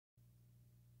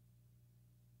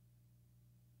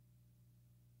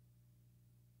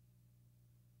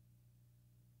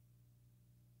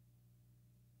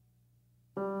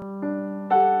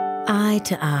Eye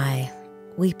to eye,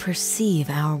 we perceive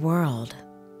our world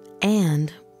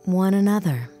and one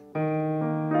another.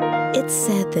 It's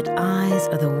said that eyes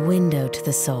are the window to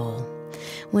the soul.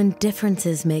 When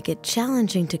differences make it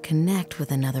challenging to connect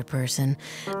with another person,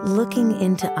 looking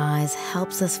into eyes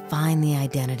helps us find the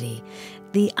identity,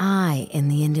 the I in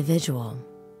the individual.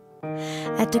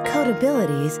 At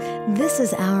Dakotabilities, this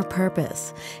is our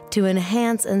purpose, to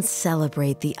enhance and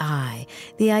celebrate the I,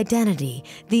 the identity,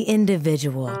 the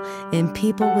individual in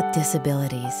people with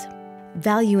disabilities.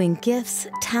 Valuing gifts,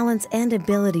 talents, and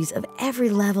abilities of every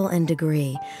level and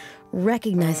degree,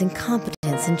 recognizing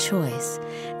competence and choice,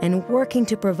 and working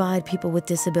to provide people with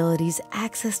disabilities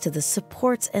access to the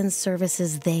supports and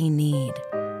services they need.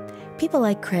 People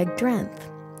like Craig Drenth,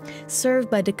 served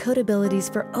by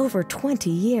Dakotabilities for over 20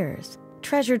 years,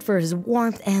 treasured for his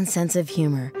warmth and sense of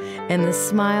humor, and the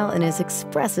smile in his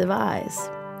expressive eyes.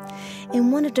 In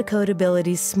one of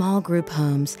Dakotabilities' small group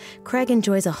homes, Craig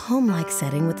enjoys a home-like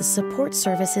setting with the support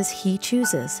services he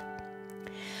chooses.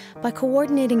 By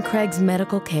coordinating Craig's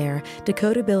medical care,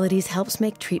 Dakotabilities helps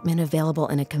make treatment available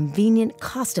in a convenient,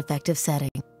 cost-effective setting.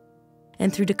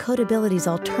 And through Dakotabilities'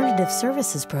 Alternative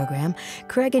Services program,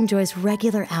 Craig enjoys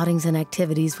regular outings and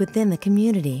activities within the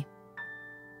community.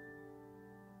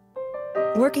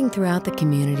 Working throughout the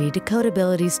community,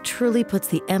 Dakotabilities truly puts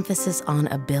the emphasis on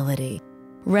ability,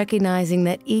 recognizing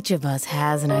that each of us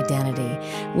has an identity,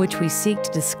 which we seek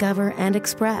to discover and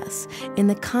express in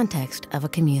the context of a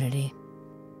community.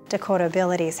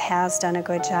 Dakotabilities has done a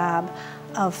good job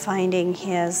of finding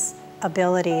his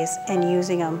abilities and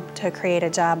using them to create a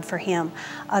job for him.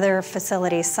 Other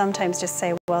facilities sometimes just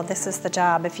say, well, this is the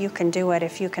job. If you can do it,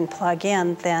 if you can plug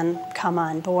in, then come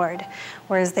on board.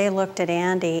 Whereas they looked at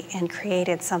Andy and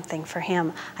created something for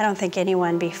him. I don't think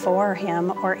anyone before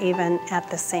him or even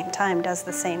at the same time does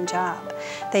the same job.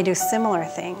 They do similar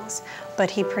things,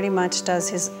 but he pretty much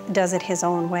does it his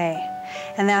own way.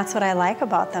 And that's what I like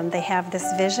about them. They have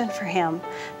this vision for him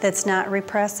that's not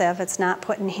repressive. It's not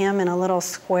putting him in a little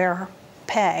square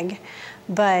peg,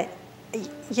 but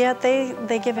yet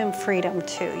they give him freedom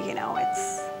too. You know,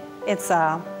 it's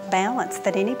a balance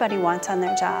that anybody wants on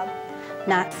their job.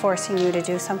 Not forcing you to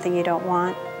do something you don't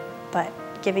want, but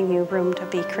giving you room to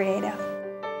be creative.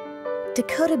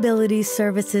 Dakotabilities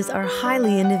services are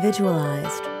highly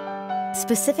individualized,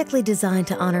 specifically designed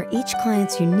to honor each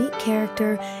client's unique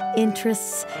character,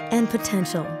 interests, and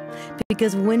potential,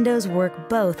 because windows work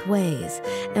both ways,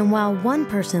 and while one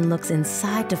person looks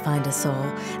inside to find a soul,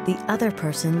 the other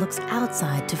person looks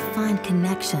outside to find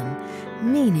connection,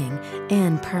 meaning,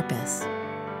 and purpose.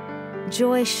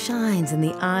 Joy shines in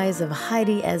the eyes of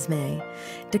Heidi Esme.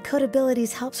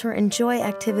 Dakotabilities helps her enjoy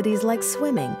activities like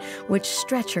swimming, which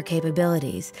stretch her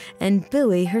capabilities and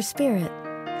buoy her spirit.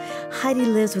 Heidi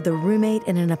lives with a roommate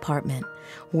in an apartment,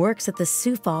 works at the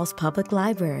Sioux Falls Public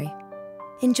Library,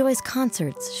 enjoys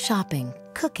concerts, shopping,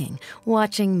 cooking,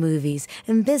 watching movies,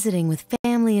 and visiting with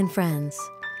family and friends.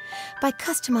 By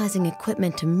customizing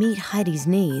equipment to meet Heidi's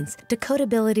needs,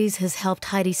 Dakotabilities has helped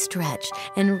Heidi stretch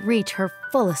and reach her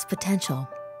fullest potential.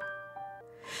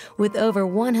 With over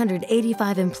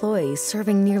 185 employees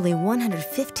serving nearly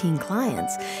 115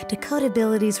 clients,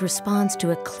 Dakotabilities responds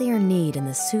to a clear need in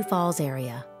the Sioux Falls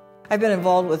area. I've been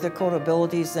involved with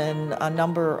Dakotabilities in a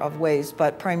number of ways,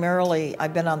 but primarily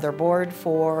I've been on their board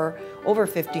for over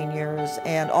 15 years,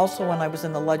 and also when I was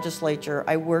in the legislature,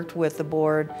 I worked with the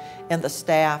board and the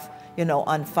staff, you know,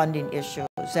 on funding issues.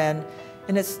 And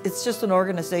it's just an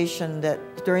organization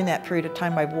that during that period of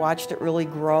time I've watched it really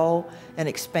grow and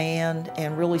expand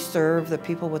and really serve the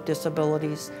people with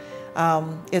disabilities.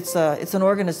 It's an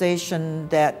organization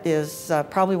that is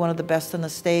probably one of the best in the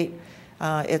state.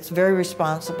 It's very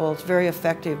responsible, it's very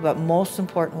effective, but most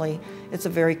importantly, it's a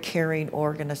very caring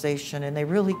organization, and they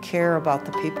really care about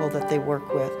the people that they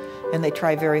work with, and they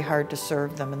try very hard to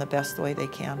serve them in the best way they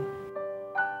can.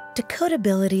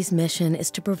 Dakotabilities' mission is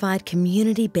to provide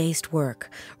community-based work,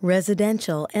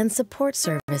 residential, and support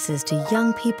services to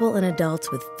young people and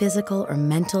adults with physical or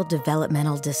mental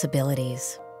developmental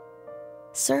disabilities.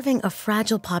 Serving a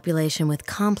fragile population with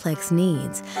complex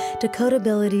needs,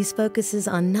 Dakotabilities focuses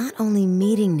on not only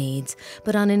meeting needs,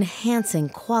 but on enhancing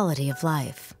quality of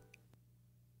life.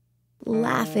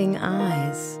 Laughing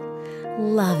eyes,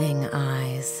 loving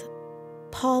eyes.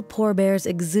 Paul Pourbaix's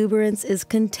exuberance is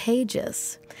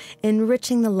contagious,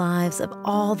 enriching the lives of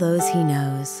all those he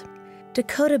knows.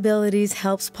 Dakotabilities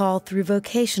helps Paul through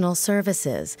vocational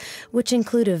services, which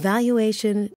include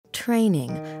evaluation,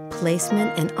 training,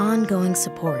 placement, and ongoing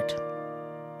support.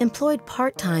 Employed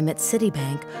part-time at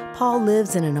Citibank, Paul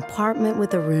lives in an apartment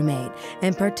with a roommate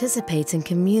and participates in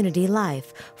community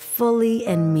life fully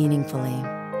and meaningfully.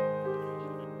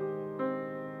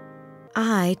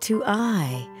 eye to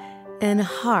eye and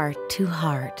heart to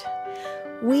heart.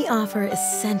 We offer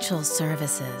essential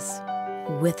services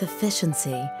with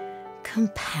efficiency,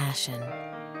 compassion,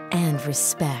 and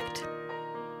respect.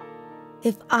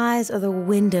 If eyes are the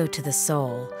window to the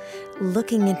soul,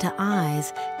 looking into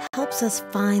eyes helps us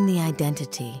find the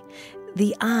identity,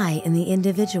 the I in the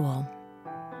individual.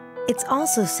 It's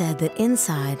also said that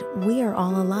inside we are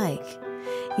all alike.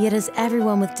 Yet as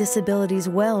everyone with disabilities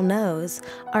well knows,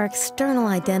 our external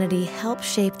identity helps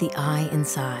shape the I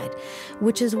inside,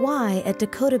 which is why at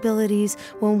Dakotabilities,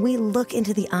 when we look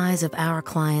into the eyes of our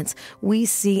clients, we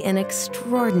see an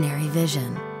extraordinary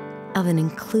vision of an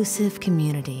inclusive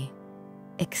community,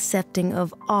 accepting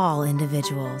of all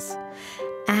individuals,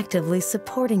 actively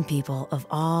supporting people of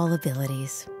all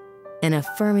abilities, and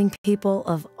affirming people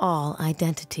of all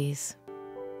identities.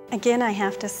 Again, I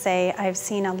have to say I've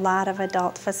seen a lot of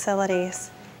adult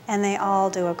facilities, and they all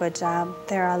do a good job.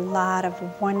 There are a lot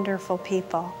of wonderful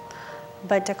people,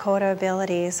 but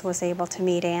Dakotabilities was able to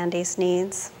meet Andy's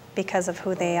needs because of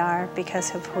who they are,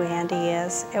 because of who Andy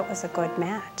is. It was a good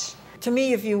match. To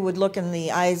me, if you would look in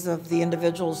the eyes of the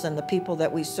individuals and the people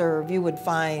that we serve, you would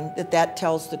find that that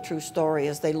tells the true story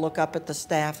as they look up at the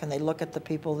staff and they look at the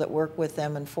people that work with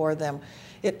them and for them.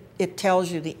 It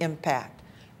tells you the impact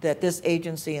that this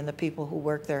agency and the people who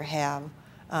work there have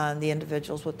on the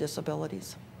individuals with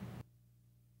disabilities.